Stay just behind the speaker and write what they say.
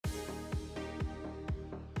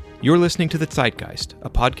You're listening to The Zeitgeist, a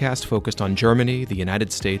podcast focused on Germany, the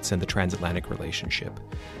United States, and the transatlantic relationship.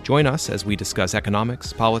 Join us as we discuss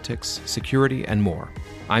economics, politics, security, and more.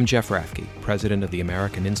 I'm Jeff Rathke, president of the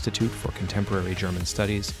American Institute for Contemporary German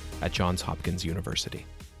Studies at Johns Hopkins University.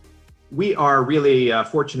 We are really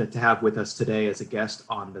fortunate to have with us today as a guest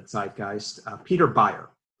on The Zeitgeist, Peter Beyer,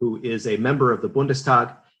 who is a member of the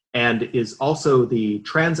Bundestag and is also the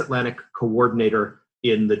Transatlantic coordinator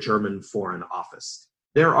in the German Foreign Office.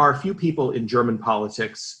 There are few people in German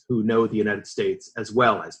politics who know the United States as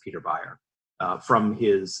well as Peter Beyer. From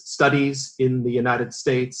his studies in the United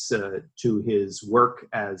States to his work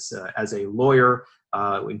as a lawyer,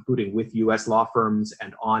 including with U.S. law firms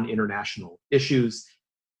and on international issues,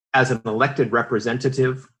 as an elected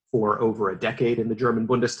representative for over a decade in the German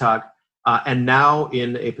Bundestag, and now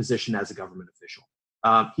in a position as a government official.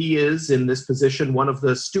 He is, in this position, one of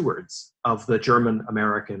the stewards of the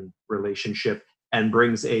German-American relationship and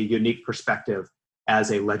brings a unique perspective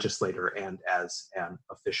as a legislator and as an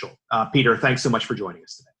official. Peter, thanks so much for joining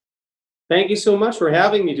us today. Thank you so much for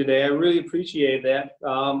having me today. I really appreciate that.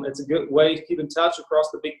 It's a good way to keep in touch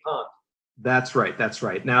across the big pond. That's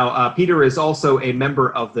right. Now, Peter is also a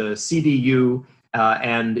member of the CDU,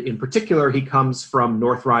 and in particular, he comes from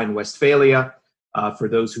North Rhine-Westphalia. For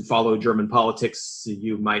those who follow German politics,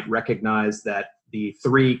 you might recognize that the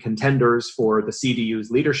three contenders for the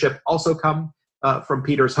CDU's leadership also come from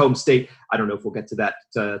Peter's home state. I don't know if we'll get to that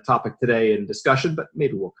topic today in discussion, but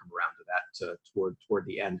maybe we'll come around to that toward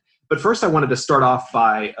the end. But first, I wanted to start off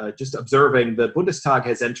by just observing the Bundestag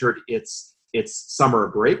has entered its summer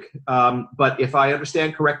break. But if I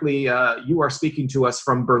understand correctly, you are speaking to us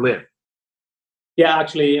from Berlin. Yeah,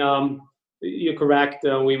 actually, you're correct.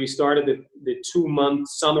 We started the 2-month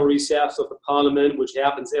summer recess of the parliament, which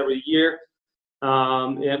happens every year.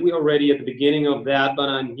 And we're already at the beginning of that, but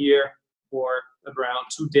I'm here for around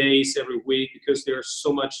 2 days every week because there's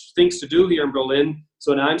so much things to do here in Berlin.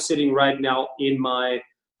 So I'm sitting right now in my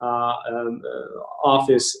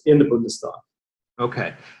office in the Bundestag.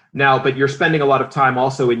 Okay. Now, but you're spending a lot of time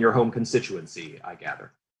also in your home constituency, I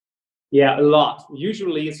gather. Yeah, a lot.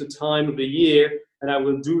 Usually it's a time of the year, and I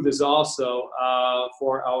will do this also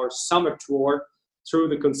for our summer tour through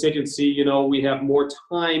the constituency. You know, we have more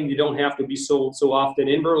time. You don't have to be so often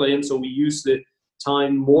in Berlin, so we use the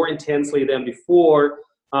time more intensely than before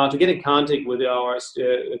to get in contact with our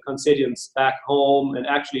constituents back home. And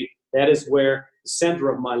actually, that is where the center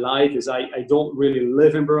of my life is. I don't really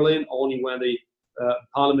live in Berlin, only when the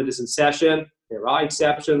parliament is in session. There are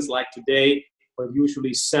exceptions like today, but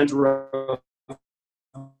usually center of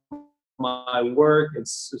my work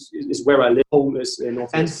is where I live. Home is in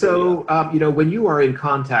North. And so, when you are in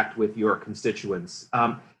contact with your constituents,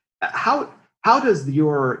 how does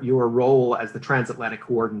your role as the Transatlantic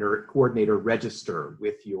coordinator register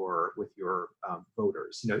with your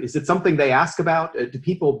voters? Is it something they ask about? Do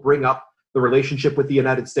people bring up the relationship with the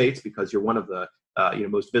United States because you're one of the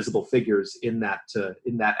most visible figures in that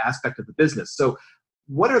aspect of the business? So,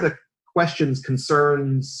 what are the questions,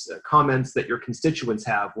 concerns, comments that your constituents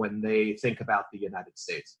have when they think about the United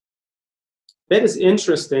States? That is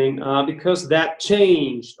interesting because that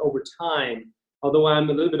changed over time. Although I'm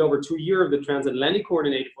a little bit over 2 years of the Transatlantic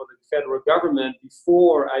coordinator for the federal government,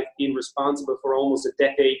 before I've been responsible for almost a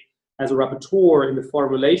decade as a rapporteur in the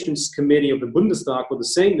Foreign Relations Committee of the Bundestag for the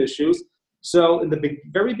same issues. So in the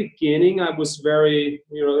very beginning, I was very,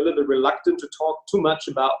 a little bit reluctant to talk too much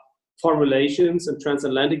about foreign relations and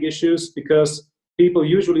transatlantic issues because people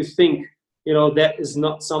usually think, that is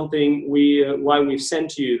not something why we've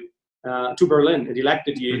sent you to Berlin and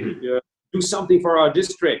elected you. Mm-hmm. Do something for our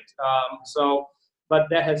district. But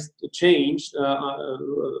that has changed,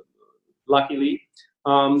 luckily.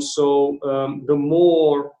 The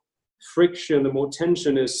more friction, the more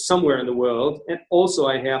tension is somewhere in the world. And also,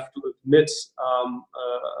 I have to admit,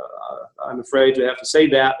 I'm afraid to have to say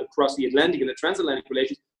that across the Atlantic and the transatlantic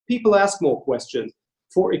relations, people ask more questions.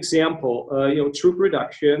 For example, troop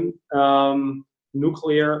reduction,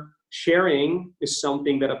 nuclear sharing is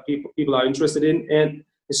something that people are interested in, and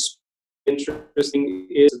interesting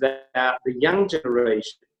is that the young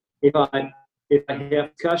generation, if I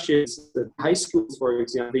have discussions at high schools, for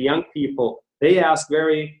example, the young people, they ask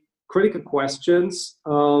very critical questions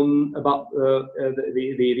about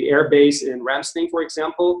the air base in Ramstein, for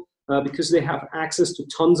example, because they have access to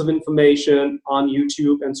tons of information on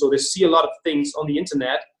YouTube, and so they see a lot of things on the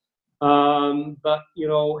internet, but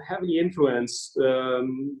heavily influenced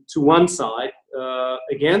to one side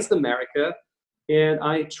against America. And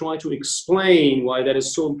I try to explain why that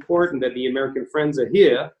is so important that the American friends are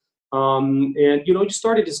here. And you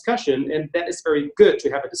start a discussion, and that is very good to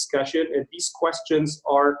have a discussion. And these questions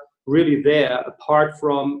are really there, apart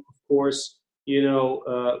from, of course,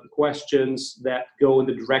 questions that go in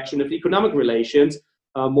the direction of economic relations,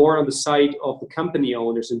 more on the side of the company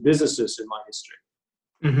owners and businesses in my history.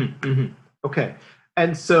 Mm-hmm, mm-hmm. Okay.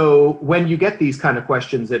 And so when you get these kind of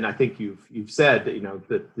questions, and I think you've said,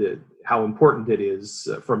 that how important it is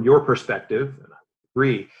from your perspective, and I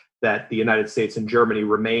agree, that the United States and Germany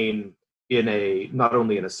remain not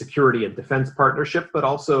only in a security and defense partnership, but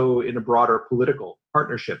also in a broader political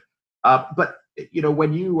partnership. But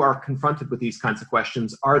when you are confronted with these kinds of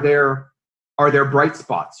questions, are there bright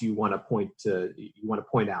spots you want to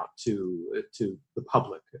point out to the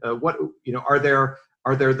public?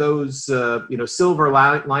 Are there those silver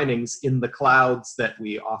linings in the clouds that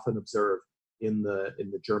we often observe in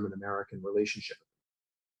the German-American relationship?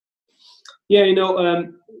 Yeah,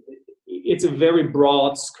 it's a very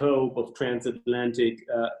broad scope of transatlantic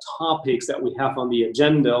topics that we have on the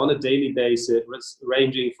agenda on a daily basis,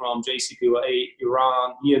 ranging from JCPOA,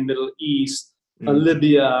 Iran, here Middle East,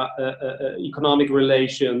 Libya, economic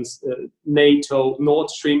relations, NATO, Nord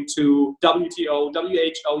Stream 2, WTO,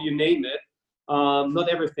 WHO, you name it. Not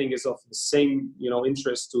everything is of the same,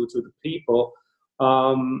 interest to the people.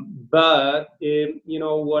 But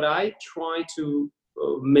what I try to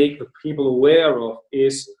make the people aware of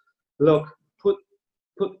is, look, put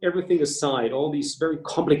everything aside, all these very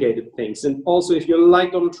complicated things. And also, if you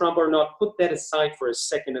like Donald Trump or not, put that aside for a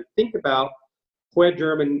second and think about where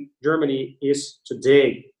Germany is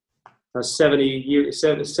today. 7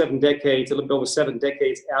 decades, a little bit over 7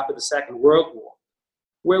 decades after the Second World War,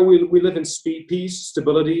 where we live in peace,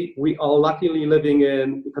 stability. We are luckily living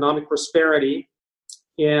in economic prosperity,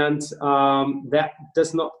 and that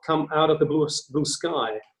does not come out of the blue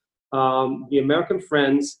sky. The American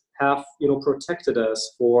friends have, protected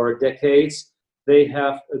us for decades. They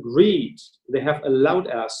have agreed. They have allowed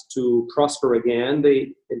us to prosper again.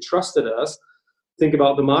 They entrusted us. Think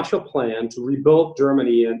about the Marshall Plan to rebuild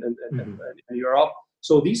Germany and Europe.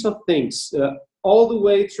 So these are things all the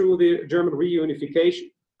way through the German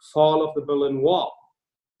reunification, fall of the Berlin Wall.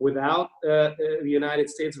 Without the United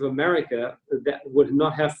States of America, that would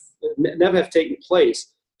never have taken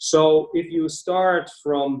place. So if you start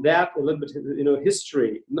from that a little bit,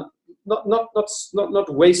 history, not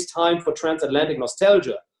waste time for transatlantic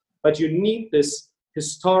nostalgia, but you need this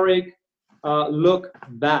historic look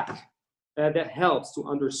back that helps to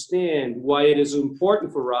understand why it is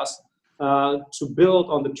important for us to build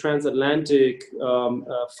on the transatlantic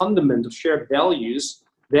fundament of shared values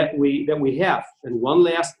that we have. And one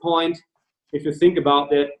last point, if you think about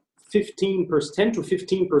that, 10 to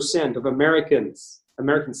 15% of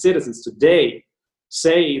American citizens today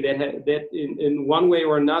say that in one way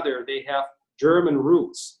or another they have German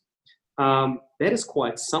roots. That is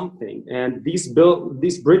quite something, and these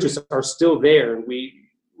bridges are still there, and we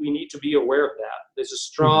need to be aware of that. There's a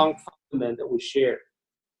strong fundament that we share.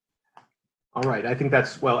 All right, I think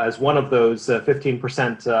that's, well, as one of those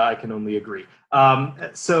 15%, I can only agree.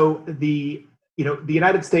 So the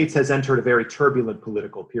United States has entered a very turbulent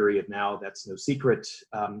political period now. That's no secret.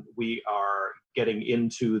 We are getting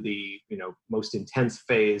into the most intense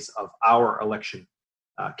phase of our election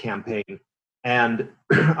campaign, and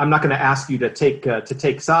I'm not going to ask you to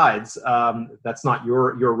take sides. That's not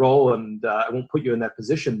your role, and I won't put you in that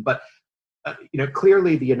position. But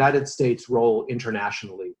clearly, the United States' role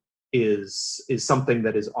internationally is something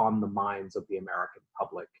that is on the minds of the American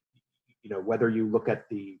public. Whether you look at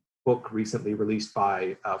the book recently released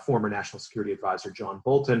by former National Security Advisor John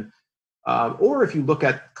Bolton, or if you look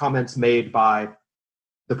at comments made by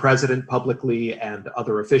the president publicly and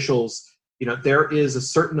other officials, there is a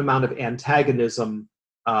certain amount of antagonism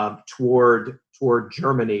toward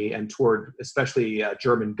Germany and toward especially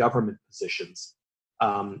German government positions.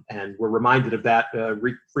 And we're reminded of that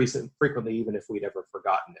frequently, even if we'd ever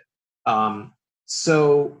forgotten it.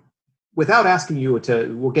 So without asking you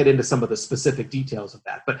we'll get into some of the specific details of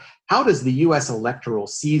that, but how does the U.S. electoral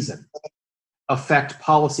season affect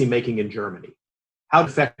policymaking in Germany? How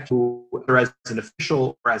does it affect you whether as an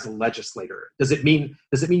official or as a legislator? Does it mean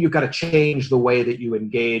you've got to change the way that you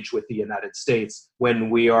engage with the United States when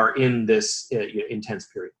we are in this intense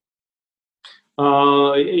period?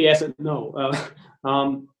 Yes and no.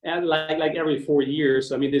 And like every 4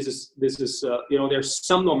 years, I mean, this is there's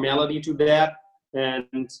some normality to that,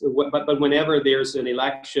 but whenever there's an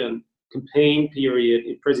election campaign period,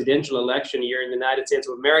 a presidential election year in the United States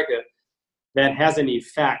of America, that has an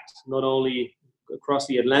effect not only across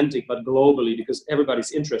the Atlantic but globally, because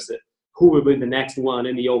everybody's interested who will be the next one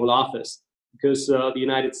in the Oval Office, because the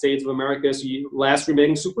United States of America is the last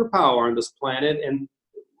remaining superpower on this planet, and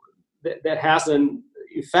that has an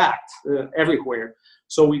effect everywhere.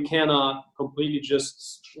 So we cannot completely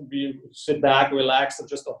just sit back, relax, and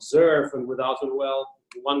just observe, and without it, well,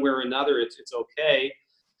 one way or another, it's okay.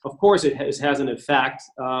 Of course, it has an effect.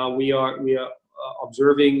 We are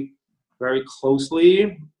observing very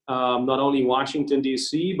closely, not only Washington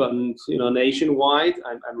D.C. but nationwide.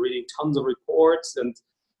 I'm reading tons of reports and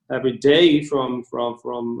every day from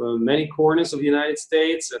many corners of the United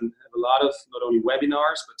States, and have a lot of not only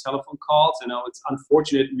webinars but telephone calls. It's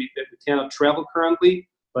unfortunate that we cannot travel currently,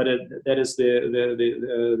 but that is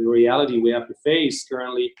the reality we have to face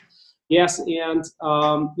currently. Yes, and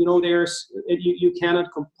you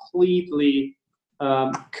cannot completely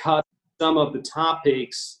cut some of the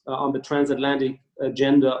topics on the transatlantic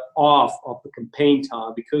agenda off of the campaign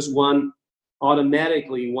time, because one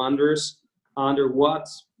automatically wonders under what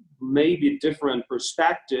maybe different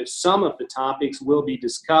perspectives some of the topics will be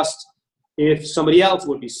discussed if somebody else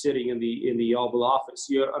would be sitting in the Oval Office.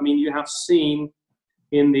 You have seen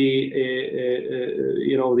in the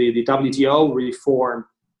WTO reform,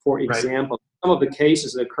 for example, right, some of the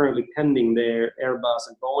cases that are currently pending there, Airbus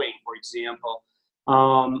and Boeing, for example.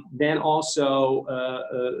 Then also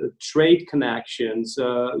trade connections.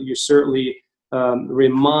 You certainly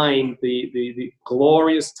remind the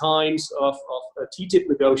glorious times of TTIP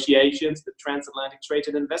negotiations, the Transatlantic Trade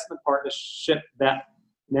and Investment Partnership that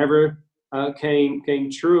never came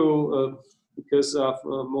true because of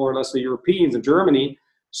more or less the Europeans and Germany.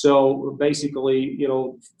 So basically,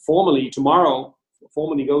 formally tomorrow,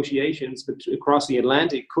 formal negotiations across the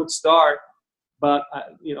Atlantic could start, but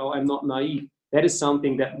I'm not naive. That is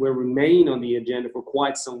something that will remain on the agenda for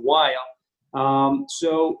quite some while.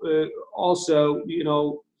 Also,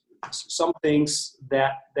 some things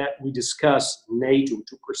that we discuss, NATO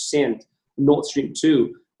 2%, Nord Stream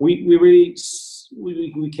 2, we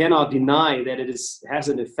cannot deny that it has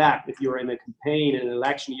an effect if you're in a campaign, in an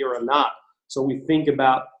election year or not. So we think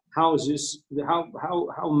about how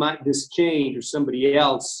might this change if somebody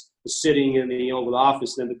else is sitting in the Oval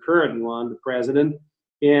Office than the current one, the president,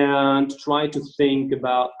 and try to think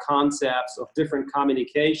about concepts of different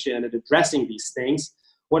communication and addressing these things.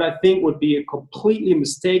 What I think would be a completely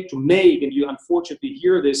mistake to make, and you unfortunately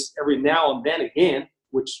hear this every now and then again,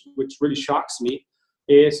 which really shocks me,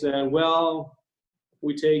 is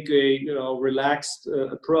we take a relaxed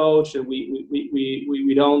approach, and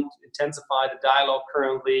we don't intensify the dialogue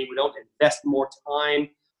currently. We don't invest more time.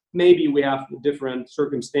 Maybe we have different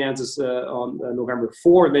circumstances on November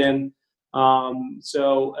 4 then.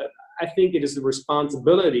 So I think it is the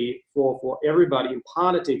responsibility for everybody in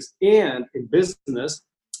politics and in business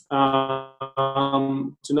to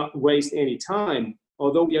not waste any time.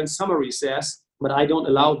 Although we are in summer recess, but I don't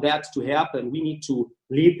allow that to happen. We need to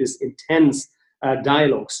lead this intense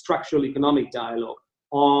dialogue, structural economic dialogue,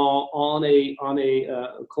 on a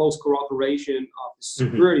close cooperation of the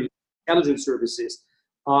security intelligence services.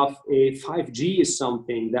 Of a 5G is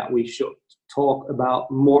something that we should talk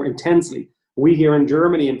about more intensely. We here in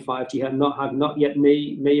Germany in 5G have not yet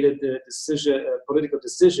made a political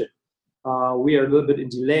decision. We are a little bit in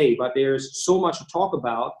delay, but there's so much to talk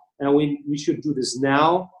about, and we should do this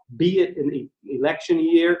now, be it an election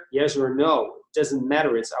year, yes or no. It doesn't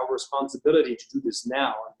matter. It's our responsibility to do this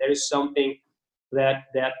now. And that is something that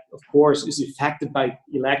of course is affected by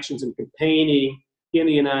elections and campaigning in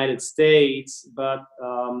the United States, but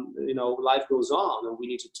life goes on, and we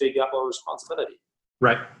need to take up our responsibility.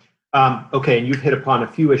 Right. Okay, and you've hit upon a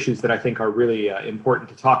few issues that I think are really important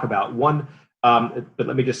to talk about. One, but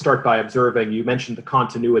let me just start by observing, you mentioned the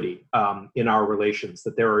continuity in our relations,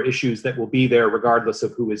 that there are issues that will be there regardless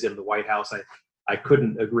of who is in the White House. I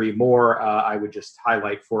couldn't agree more. I would just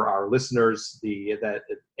highlight for our listeners that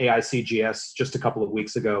AICGS just a couple of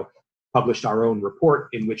weeks ago published our own report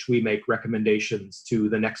in which we make recommendations to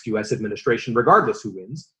the next U.S. administration, regardless who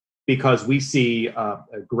wins, because we see a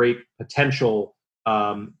great potential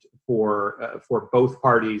for both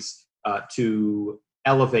parties to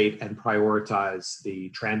elevate and prioritize the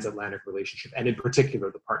transatlantic relationship, and in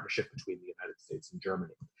particular, the partnership between the United States and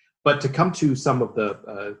Germany. But to come to some of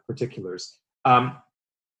the particulars,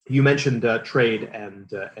 you mentioned trade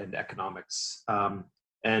and economics.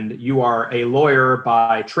 And you are a lawyer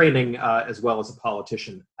by training as well as a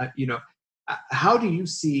politician. How do you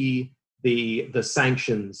see the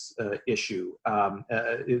sanctions issue? I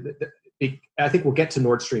think we'll get to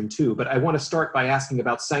Nord Stream 2, but I want to start by asking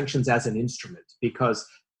about sanctions as an instrument, because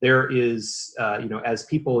there is, as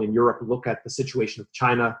people in Europe look at the situation of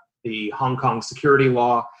China, the Hong Kong security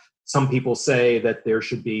law, some people say that there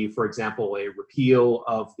should be, for example, a repeal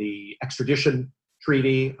of the extradition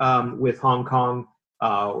treaty with Hong Kong,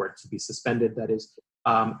 or to be suspended, that is.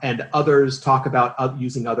 and others talk about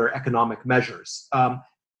using other economic measures.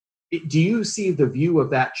 Do you see the view of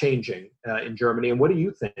that changing in Germany, and what do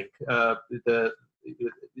you think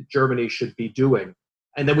Germany should be doing?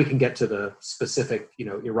 And then we can get to the specific,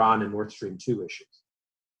 Iran and Nord Stream 2 issues.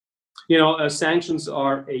 Sanctions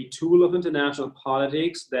are a tool of international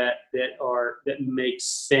politics that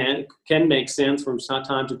can make sense from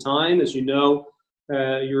time to time. As you know,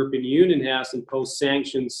 European Union has imposed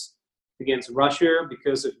sanctions against Russia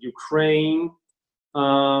because of Ukraine.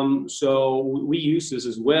 So we use this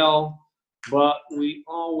as well, but we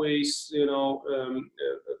always,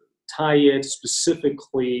 tie it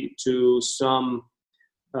specifically to some,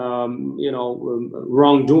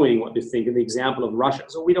 wrongdoing, what you think, in the example of Russia.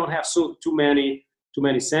 So we don't have too many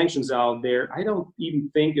sanctions out there. I don't even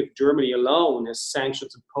think if Germany alone has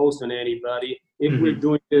sanctions imposed on anybody. If we're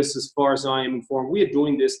doing this, as far as I am informed, we are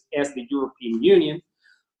doing this as the European Union.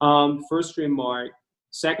 First remark.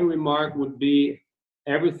 Second remark would be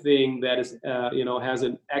everything that is, has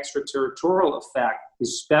an extraterritorial effect,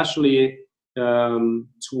 especially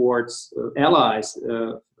towards allies,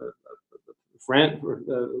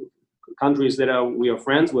 countries that we are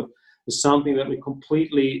friends with, is something that we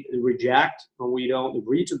completely reject, and we don't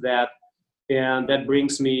agree to that. And that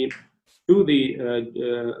brings me to the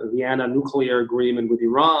Vienna nuclear agreement with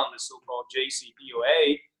Iran, the so-called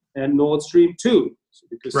JCPOA, and Nord Stream 2,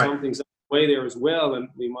 because something's way there as well, and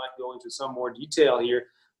we might go into some more detail here.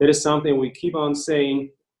 That is something we keep on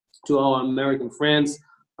saying to our American friends.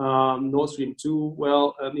 Nord Stream 2,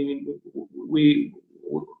 well, I mean, we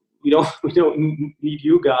don't need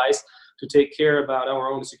you guys to take care about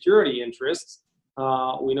our own security interests.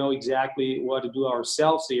 We know exactly what to do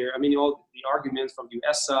ourselves here. I mean, all the arguments from the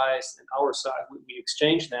U.S. side and our side, we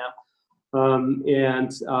exchange them.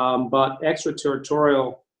 But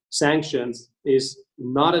extraterritorial sanctions is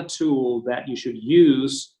not a tool that you should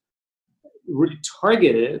use really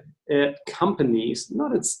targeted at companies,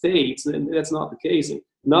 not at states, and that's not the case,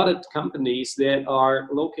 not at companies that are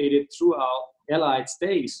located throughout allied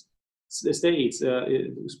states.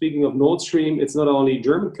 Speaking of Nord Stream, it's not only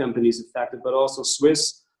German companies affected, but also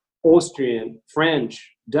Swiss, Austrian,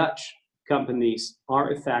 French, Dutch companies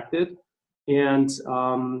are affected. And,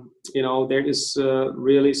 there is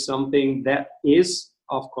really something that is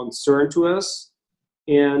of concern to us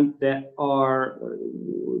and that are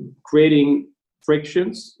creating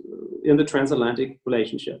frictions in the transatlantic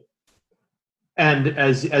relationship. And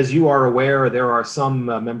as you are aware, there are some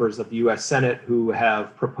members of the U.S. Senate who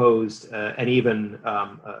have proposed an even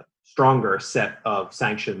stronger set of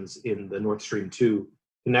sanctions in the Nord Stream 2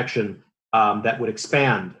 connection that would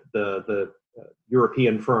expand the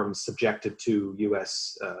European firms subjected to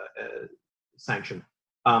U.S. sanction.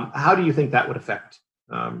 How do you think that would affect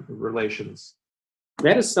relations?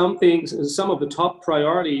 That is something, some of the top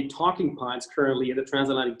priority talking points currently in the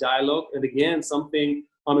transatlantic dialogue. And again, something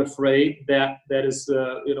I'm afraid that is,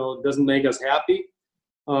 doesn't make us happy.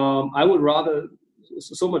 I would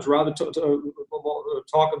so much rather talk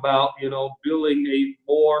about, building a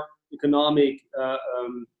more economic,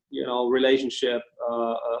 relationship,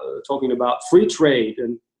 talking about free trade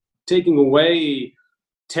and taking away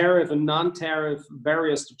tariff and non-tariff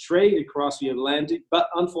barriers to trade across the Atlantic. But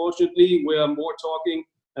unfortunately, we are more talking,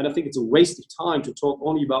 and I think it's a waste of time to talk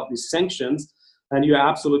only about these sanctions. And you're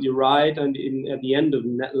absolutely right. And at the end of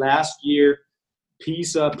last year,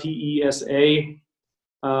 PESA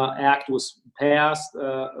Act was passed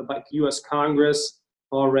by the U.S. Congress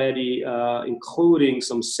already, including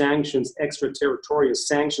some sanctions, extraterritorial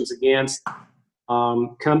sanctions against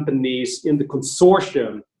companies in the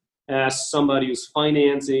consortium as somebody who's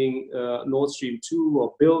financing Nord Stream 2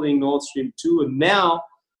 or building Nord Stream 2. And now,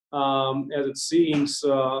 as it seems,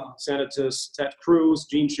 Senators Ted Cruz,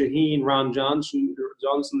 Jeanne Shaheen, Ron Johnson,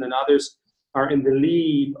 and others are in the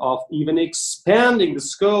lead of even expanding the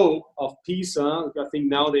scope of PESA. I think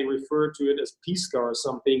now they refer to it as PISCA or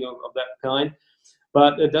something of that kind,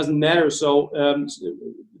 but it doesn't matter. So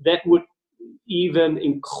that would even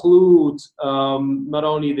include not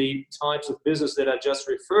only the types of business that I just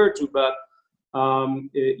referred to, but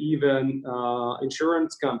even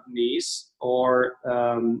insurance companies or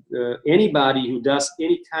anybody who does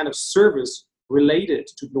any kind of service related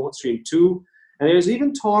to Nord Stream 2. And there's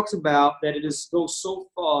even talks about that it goes so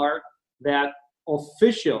far that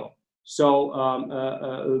official,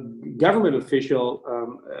 government official,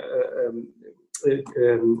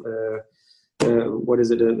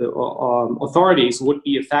 authorities would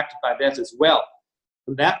be affected by that as well.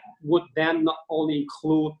 And that would then not only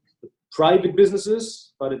include private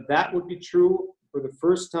businesses, but if that would be true, for the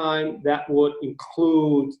first time, that would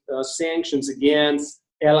include sanctions against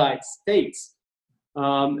allied states.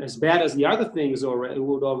 as bad as the other things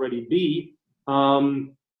would already be,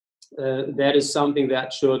 that is something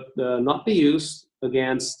that should not be used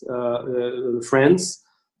against the friends.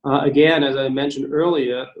 Again, as I mentioned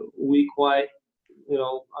earlier, we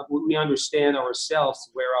understand ourselves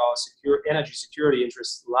where our energy security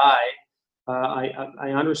interests lie.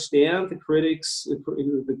 I understand the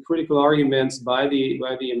critical arguments by the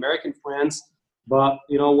American friends, but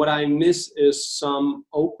what I miss is some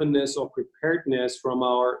openness or preparedness from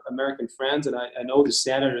our American friends, and I know the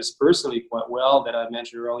senators personally quite well that I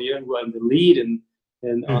mentioned earlier, who are in the lead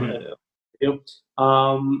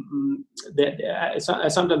I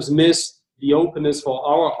sometimes miss the openness for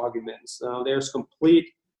our arguments. There's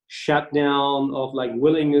complete shutdown of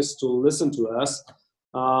willingness to listen to us.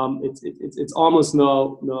 It's almost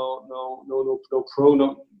no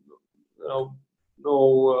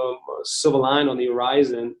silver line on the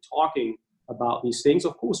horizon talking about these things.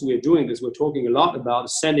 Of course, we are doing this. We're talking a lot about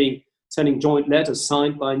sending joint letters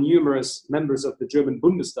signed by numerous members of the German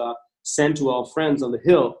Bundestag sent to our friends on the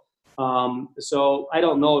Hill. So I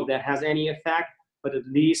don't know if that has any effect, but at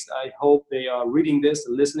least I hope they are reading this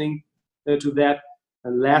and listening to that.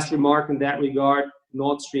 And last remark in that regard,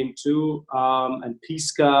 Nord Stream 2 and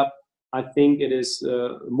PSCA, I think it is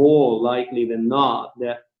more likely than not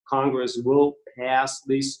that Congress will pass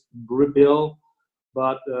this bill,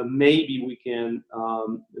 but maybe we can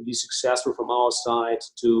be successful from our side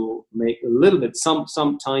to make a little bit, some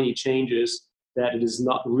tiny changes that it is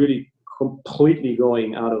not really completely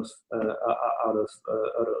going out of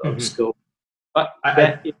scope. But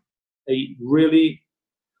that is a really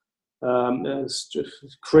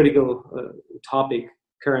critical topic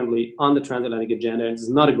currently on the transatlantic agenda, and it's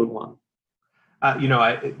not a good one.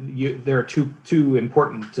 There are two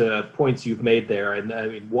important points you've made there, and I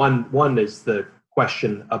mean, one is the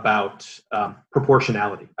question about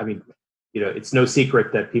proportionality. I mean, it's no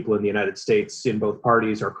secret that people in the United States in both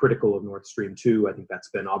parties are critical of Nord Stream 2. I think that's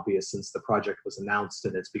been obvious since the project was announced,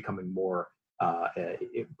 and it's becoming more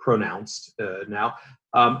pronounced now.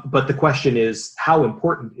 But the question is, how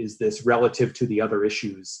important is this relative to the other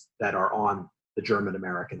issues that are on the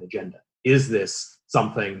German-American agenda? Is this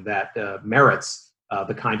something that merits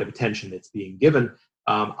the kind of attention that's being given?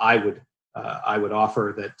 I would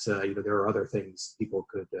offer that there are other things people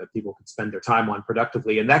could spend their time on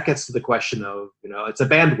productively, and that gets to the question of it's a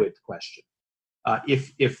bandwidth question.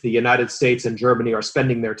 If the United States and Germany are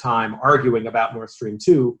spending their time arguing about Nord Stream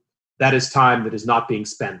 2, that is time that is not being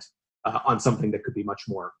spent on something that could be much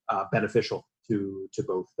more beneficial to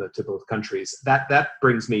both countries. That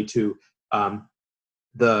brings me to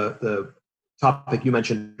the topic you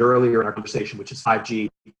mentioned earlier in our conversation, which is 5G.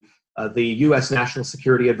 The U.S. National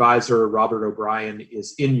Security Advisor, Robert O'Brien,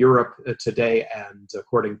 is in Europe today, and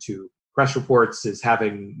according to press reports, is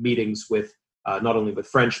having meetings with not only with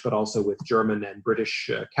French, but also with German and British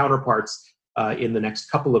counterparts in the next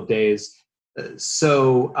couple of days.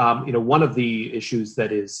 So, one of the issues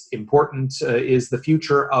that is important is the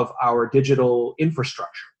future of our digital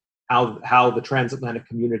infrastructure. How the transatlantic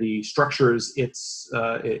community structures its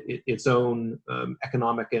own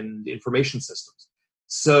economic and information systems.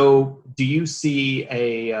 So, do you see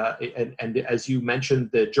and as you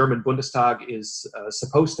mentioned, the German Bundestag is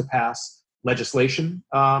supposed to pass legislation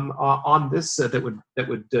on this that would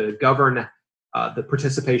govern the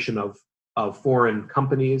participation of foreign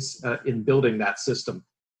companies in building that system,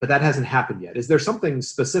 but that hasn't happened yet. Is there something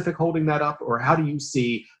specific holding that up, or how do you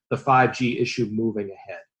see the 5G issue moving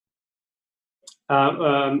ahead?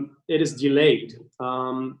 It is delayed.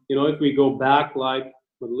 If we go back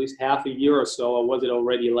at least half a year or so, or was it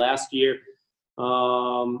already last year,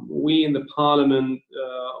 we in the parliament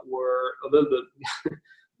were a little bit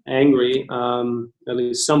angry, at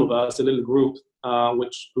least some of us, a little group,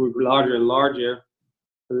 which grew larger and larger,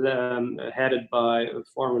 headed by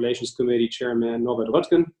Foreign Relations Committee Chairman Norbert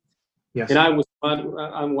Röttgen. Yes. And I'm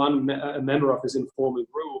a member of this informal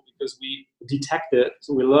group because we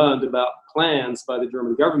learned about plans by the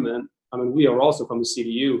German government. I mean, we are also from the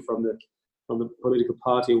CDU, from the political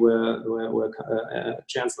party where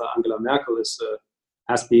Chancellor Angela Merkel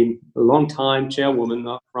has been a long time chairwoman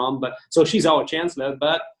but so she's our chancellor.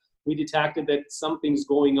 But we detected that something's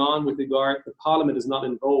going on with regard. The parliament is not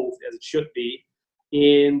involved as it should be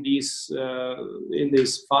in this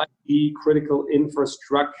 5G critical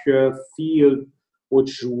infrastructure field,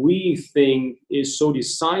 which we think is so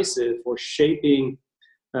decisive for shaping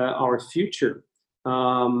our future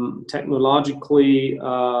technologically,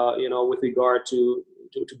 with regard to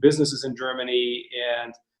businesses in Germany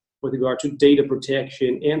and with regard to data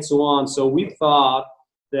protection and so on. So we thought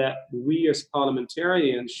that we as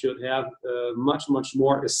parliamentarians should have much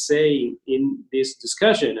more a say in this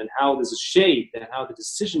discussion and how this is shaped and how the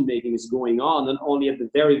decision making is going on, and only at the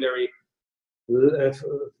very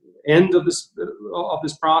end of this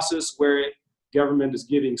process where government is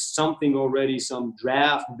giving something already, some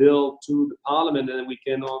draft bill to the parliament, and then we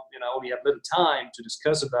can only have little time to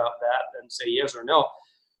discuss about that and say yes or no.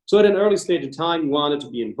 So at an early stage of time, we wanted to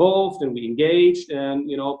be involved and we engaged, and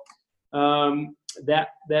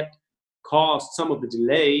that caused some of the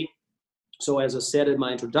delay. So as I said in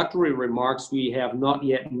my introductory remarks, we have not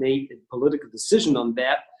yet made a political decision on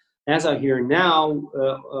that. As I hear now,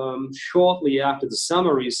 shortly after the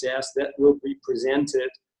summer recess, that will be presented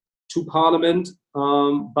to Parliament,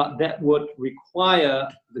 but that would require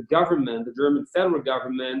the government, the German federal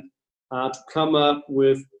government, to come up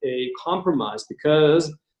with a compromise,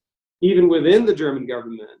 because even within the German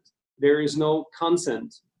government, there is no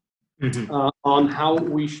consent on how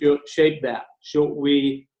we should shape that. Should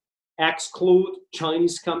we exclude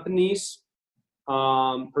Chinese companies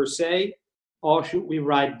per se, or should we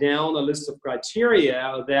write down a list of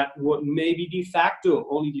criteria that would maybe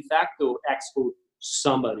only de facto exclude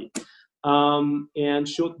somebody? And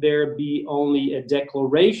should there be only a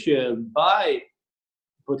declaration by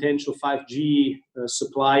potential 5G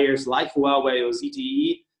suppliers like Huawei or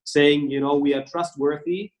ZTE saying, we are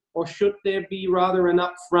trustworthy, or should there be rather an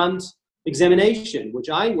upfront examination, which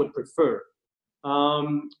I would prefer?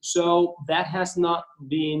 So that has not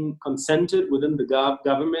been consented within the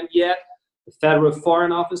government yet. The Federal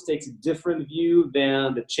Foreign Office takes a different view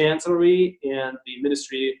than the Chancellery and the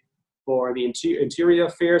Ministry for the Interior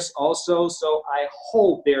Affairs also. So I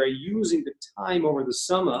hope they're using the time over the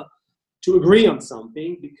summer to agree on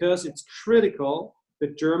something, because it's critical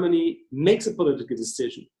that Germany makes a political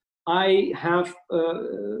decision. I have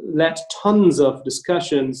led tons of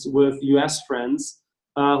discussions with US friends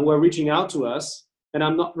who are reaching out to us, and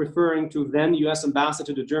I'm not referring to then US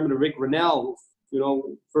Ambassador to Germany, Rick Rennell,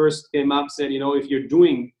 who first came up, said,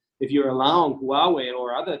 if you're allowing Huawei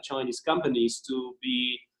or other Chinese companies to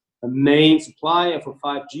be a main supplier for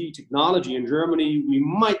 5G technology in Germany, we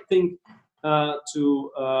might think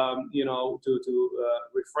to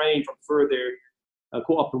refrain from further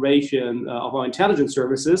cooperation of our intelligence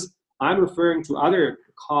services. I'm referring to other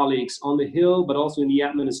colleagues on the Hill, but also in the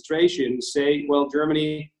administration, who say, well,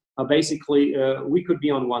 Germany, basically, we could be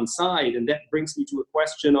on one side. And that brings me to a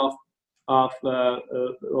question of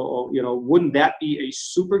wouldn't that be a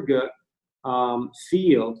super good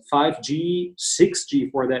field, 5G, 6G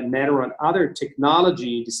for that matter, and other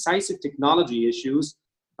decisive technology issues,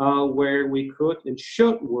 where we could and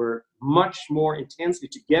should work much more intensely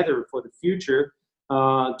together for the future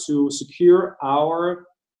to secure our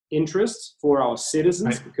interests for our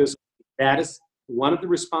citizens, right? Because that is one of the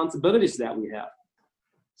responsibilities that we have.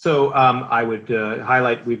 So I would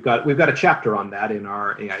highlight we've got a chapter on that in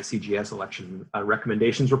our AICGS election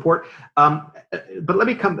recommendations report. But let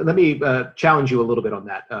me challenge you a little bit on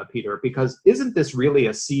that, Peter, because isn't this really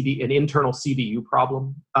an internal CDU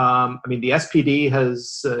problem? I mean, the SPD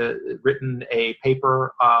has written a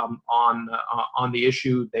paper on the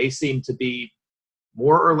issue. They seem to be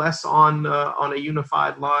more or less on a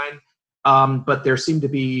unified line, but there seem to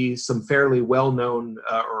be some fairly well-known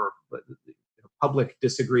or public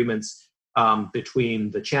disagreements between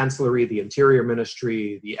the Chancellery, the Interior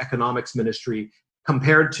Ministry, the Economics Ministry,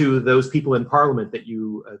 compared to those people in Parliament that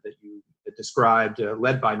you described,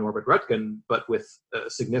 led by Norbert Röttgen, but with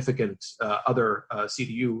significant other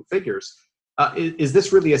CDU figures. Is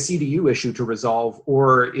this really a CDU issue to resolve,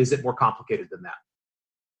 or is it more complicated than that?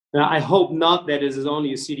 Now, I hope not that it is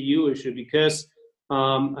only a CDU issue, because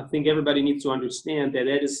I think everybody needs to understand that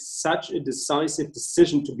is such a decisive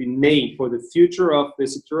decision to be made for the future of the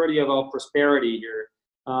security of our prosperity here.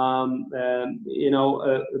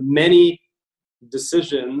 Many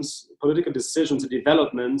decisions, political decisions, and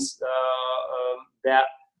developments that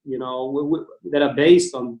are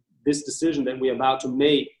based on this decision that we're about to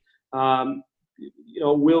make,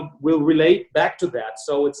 will relate back to that.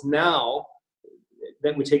 So it's now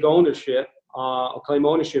that we take ownership, or claim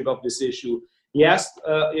ownership of this issue. Yes,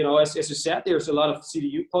 as you said, there's a lot of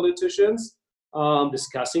CDU politicians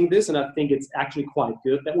discussing this, and I think it's actually quite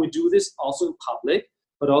good that we do this also in public,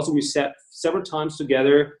 but also we sat several times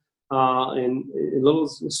together in little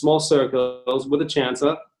small circles with the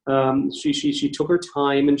Chancellor. She took her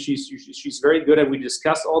time, and she's very good, and we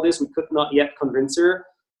discussed all this. We could not yet convince her.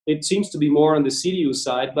 It seems to be more on the CDU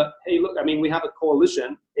side, but hey, look, I mean, we have a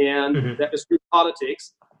coalition, and that is through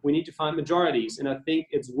politics. We need to find majorities, and I think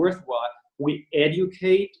it's worthwhile we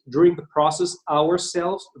educate during the process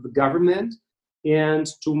ourselves, the government, and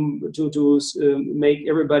to make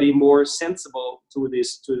everybody more sensible to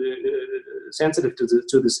this, sensitive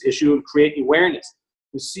to this issue, and create awareness.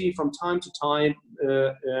 You see from time to time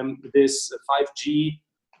this 5G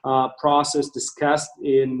process discussed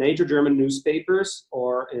in major German newspapers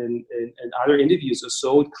or in other interviews or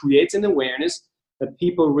so. It creates an awareness that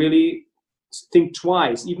people really think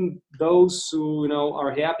twice, even those who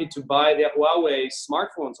are happy to buy their Huawei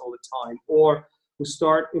smartphones all the time, or who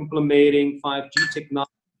start implementing 5G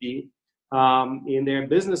technology in their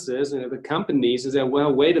businesses and the companies, and say,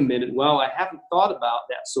 well, wait a minute, well, I haven't thought about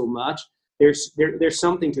that so much. There's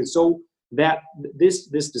something to it. So that this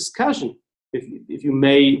discussion, if you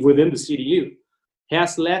may, within the CDU,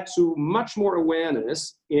 has led to much more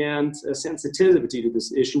awareness and sensitivity to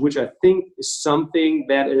this issue, which I think is something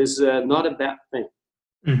that is not a bad thing.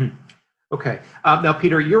 Mm-hmm. Okay. Now,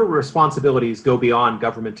 Peter, your responsibilities go beyond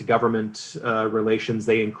government-to-government relations.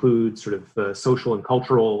 They include sort of social and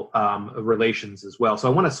cultural relations as well. So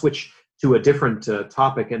I want to switch to a different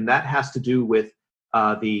topic, and that has to do with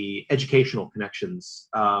the educational connections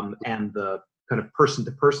and the kind of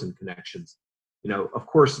person-to-person connections. Of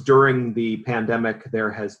course, during the pandemic, there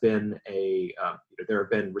have been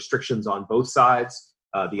restrictions on both sides.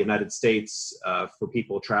 The United States for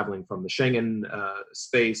people traveling from the Schengen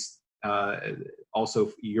space.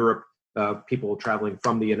 Also Europe, people traveling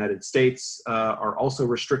from the United States are also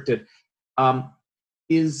restricted.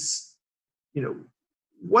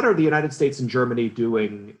 What are the United States and Germany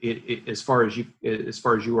doing, as far as you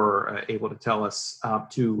are able to tell us,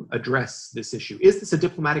 to address this issue? Is this a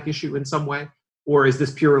diplomatic issue in some way, or is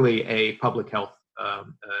this purely a public health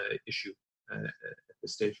issue at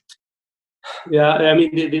this stage? Yeah, I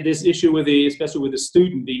mean, this issue especially with the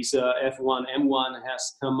student visa, F1, M1,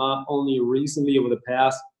 has come up only recently over the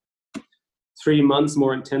past 3 months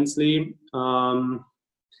more intensely. I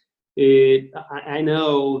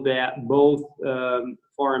know that both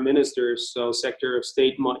foreign ministers, so Secretary of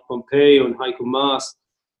State Mike Pompeo and Heiko Maas,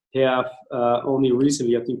 have only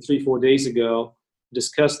recently, I think 3-4 days ago,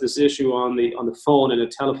 discussed this issue on the phone in a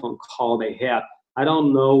telephone call they had. I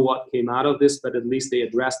don't know what came out of this, but at least they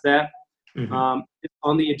addressed that. Mm-hmm.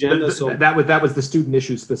 On the agenda. So that was the student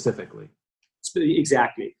issue specifically.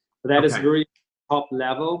 Exactly. That is very top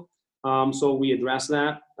level. So we address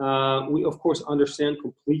that. We of course understand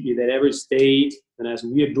completely that every state, and as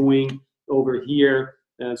we are doing over here,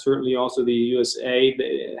 and certainly also the USA,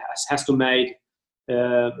 has to make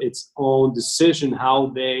its own decision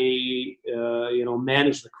how they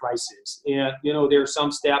manage the crisis. And there are some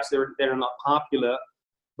steps that are not popular.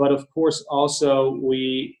 But of course, also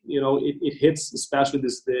it hits especially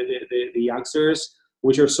the youngsters,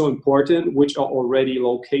 which are so important, which are already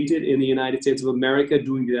located in the United States of America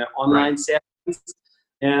doing their online sessions.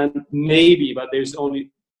 And maybe, but there's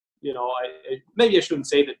only, maybe I shouldn't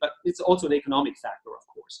say that, but it's also an economic factor, of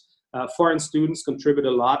course. Foreign students contribute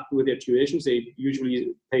a lot with their tuitions. They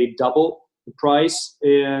usually pay double the price.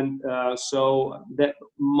 And so that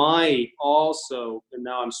might also, and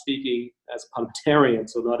now I'm speaking as a parliamentarian,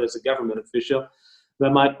 so not as a government official, that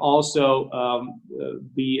might also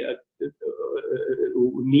be a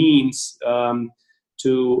means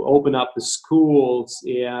to open up the schools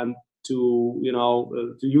and to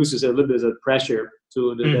use this a little bit as a pressure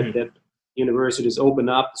to that universities open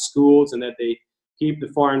up the schools and that they keep the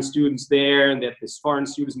foreign students there, and that these foreign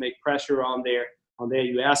students make pressure on their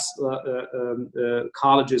U.S.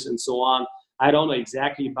 colleges and so on. I don't know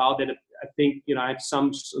exactly about that. I think I have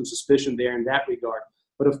some suspicion there in that regard.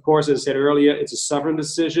 But of course, as I said earlier, it's a sovereign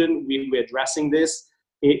decision. We're addressing this.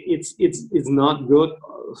 It's not good,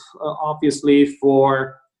 obviously,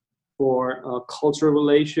 for cultural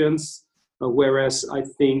relations. Whereas I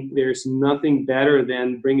think there's nothing better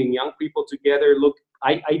than bringing young people together. Look,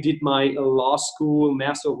 I did my law school,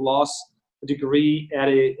 Master of Laws degree at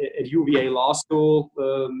UVA Law School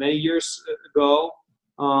many years ago.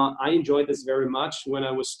 I enjoyed this very much when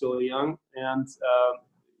I was still young, and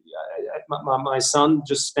my son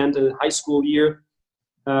just spent a high school year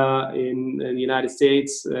in the United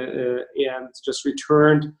States and just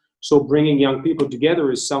returned. So bringing young people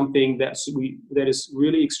together is something that is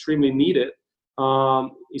really extremely needed,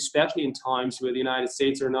 especially in times where the United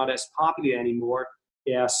States are not as popular anymore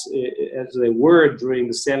as they were during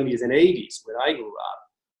the 70s and 80s when I grew up.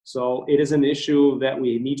 So it is an issue that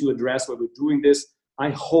we need to address when we're doing this. I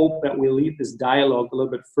hope that we'll lead this dialogue a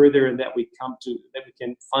little bit further and that we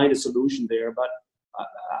can find a solution there. But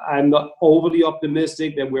I'm not overly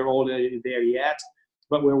optimistic that we're already there yet,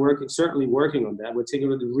 but we're certainly working on that. We're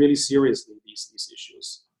taking it really seriously, these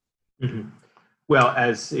issues. Mm-hmm. Well,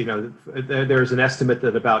 as you know, there's an estimate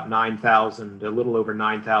that about 9,000, a little over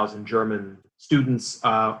 9,000 German students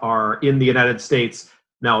are in the United States.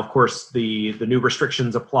 Now, of course, the new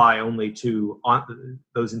restrictions apply only to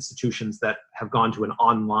those institutions that have gone to an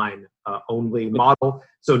online only model.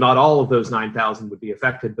 So not all of those 9,000 would be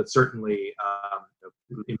affected, but certainly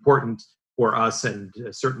important for us and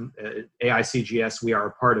certain AICGS. We are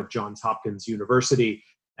a part of Johns Hopkins University,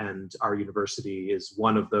 and our university is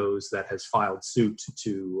one of those that has filed suit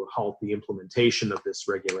to halt the implementation of this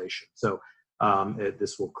regulation. So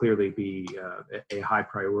this will clearly be a high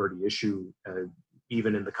priority issue,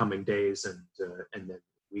 even in the coming days and then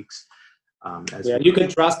weeks. You can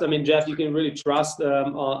trust. I mean, Jeff, you can really trust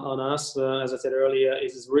on us. As I said earlier, it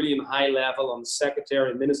is really in high level, on secretary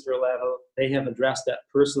and minister level. They have addressed that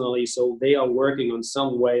personally, so they are working on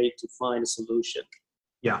some way to find a solution.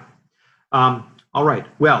 Yeah. All right.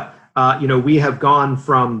 Well, we have gone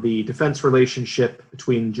from the defense relationship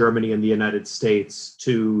between Germany and the United States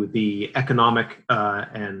to the economic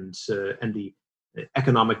and the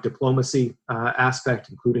economic diplomacy aspect,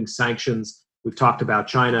 including sanctions. We've talked about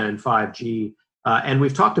China and 5G, and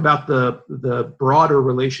we've talked about the broader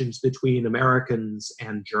relations between Americans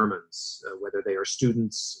and Germans, whether they are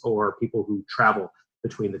students or people who travel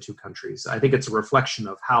between the two countries. I think it's a reflection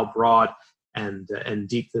of how broad and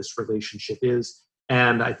deep this relationship is.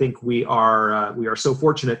 And I think we are so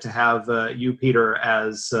fortunate to have you, Peter,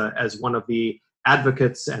 as one of the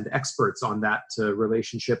advocates and experts on that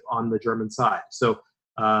relationship on the German side. So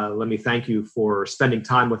let me thank you for spending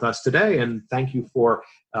time with us today, and thank you for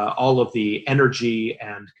all of the energy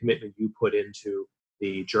and commitment you put into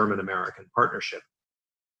the German-American partnership.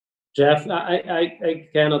 Jeff, I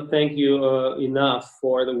cannot thank you enough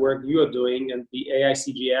for the work you are doing, and the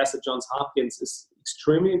AICGS at Johns Hopkins is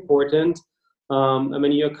extremely important.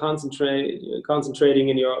 You're concentrating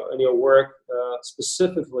in your work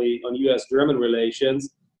specifically on U.S.-German relations.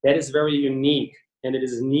 That is very unique, and it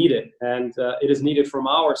is needed. And it is needed from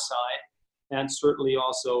our side, and certainly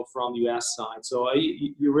also from the U.S. side. So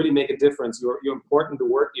you really make a difference. You're important, the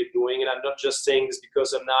work you're doing, and I'm not just saying this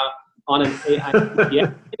because I'm now on an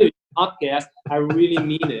AICGS podcast. I really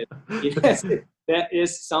mean it. Yes, that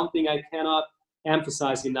is something I cannot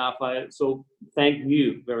emphasize enough. So thank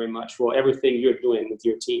you very much for everything you're doing with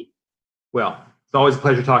your team. Well, it's always a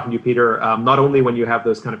pleasure talking to you, Peter. Not only when you have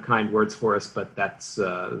those kind of kind words for us, but that's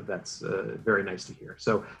very nice to hear.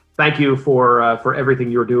 So thank you for everything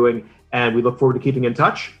you're doing, and we look forward to keeping in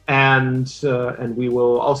touch. And we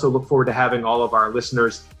will also look forward to having all of our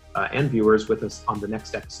listeners and viewers with us on the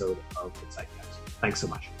next episode of the Zeitgeist. Thanks so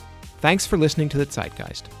much. Thanks for listening to the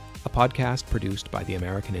Zeitgeist, a podcast produced by the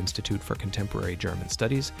American Institute for Contemporary German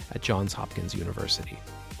Studies at Johns Hopkins University.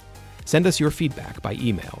 Send us your feedback by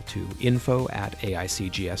email to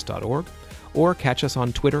info@aicgs.org, or catch us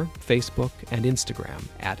on Twitter, Facebook, and Instagram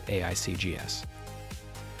 @AICGS.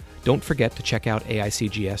 Don't forget to check out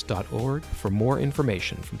aicgs.org for more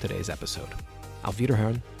information from today's episode. Auf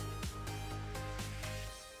Wiederhören.